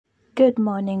Good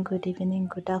morning, good evening,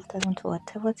 good afternoon to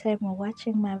whatever time you're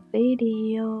watching my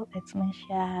video. It's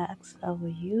Misha. How are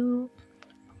you?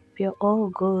 We're all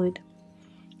good.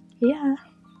 Yeah,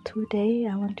 today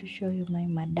I want to show you my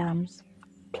madam's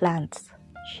plants.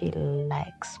 She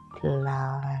likes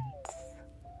plants.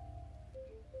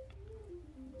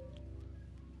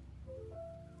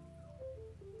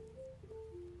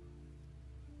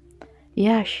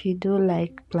 Yeah, she do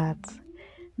like plants.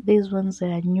 These ones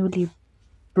are newly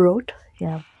brought.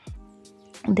 Yeah,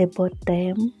 they bought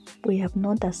them. We have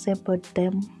not assembled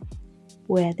them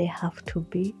where they have to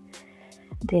be.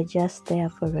 They're just there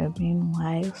for a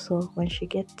meanwhile. So when she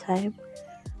gets time,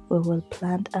 we will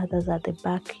plant others at the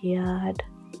backyard.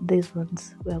 These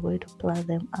ones we're going to plant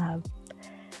them up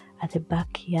at the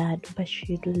backyard. But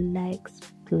she likes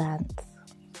plants.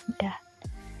 Yeah,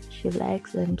 she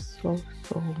likes them so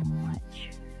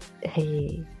much.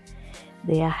 Hey,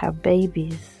 they are her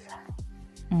babies.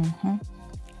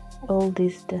 All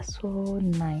these, they're so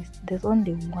nice. There's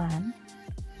only one,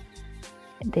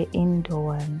 the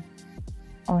indoor one,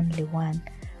 only one,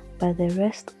 but the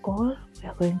rest all we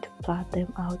are going to plant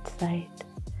them outside.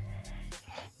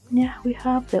 Yeah, we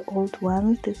have the old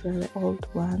ones. These are the old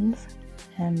ones,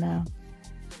 and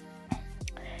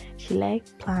she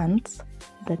likes plants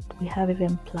that we have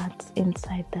even plants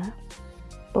inside the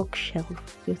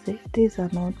bookshelf. You see, these are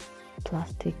not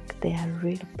plastic, they are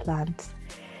real plants.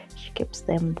 She keeps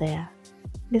them there.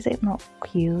 Is it not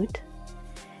cute?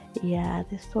 Yeah,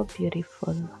 they're so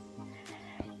beautiful.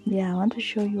 Yeah, I want to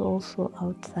show you also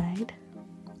outside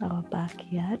our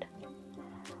backyard.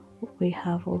 We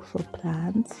have also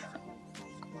plants.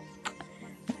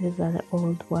 These are the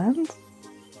old ones.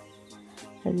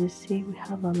 As you see, we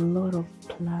have a lot of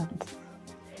plants.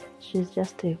 She's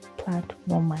just a plant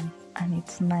woman and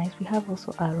it's nice. We have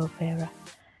also aloe vera.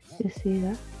 You see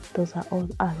that? Those are all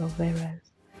aloe veras.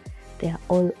 They are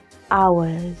all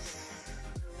ours.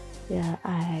 Yeah,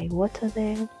 I water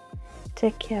them,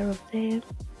 take care of them,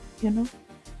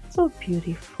 so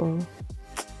beautiful.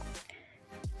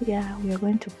 Yeah, we are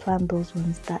going to plant those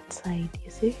ones that side, you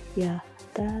see. Yeah,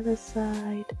 the other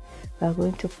side we are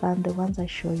going to plant the ones I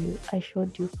showed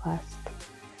you first.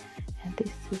 And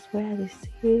this is where they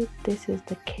sit. This is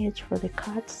the cage for the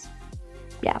cats.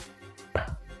 Yeah,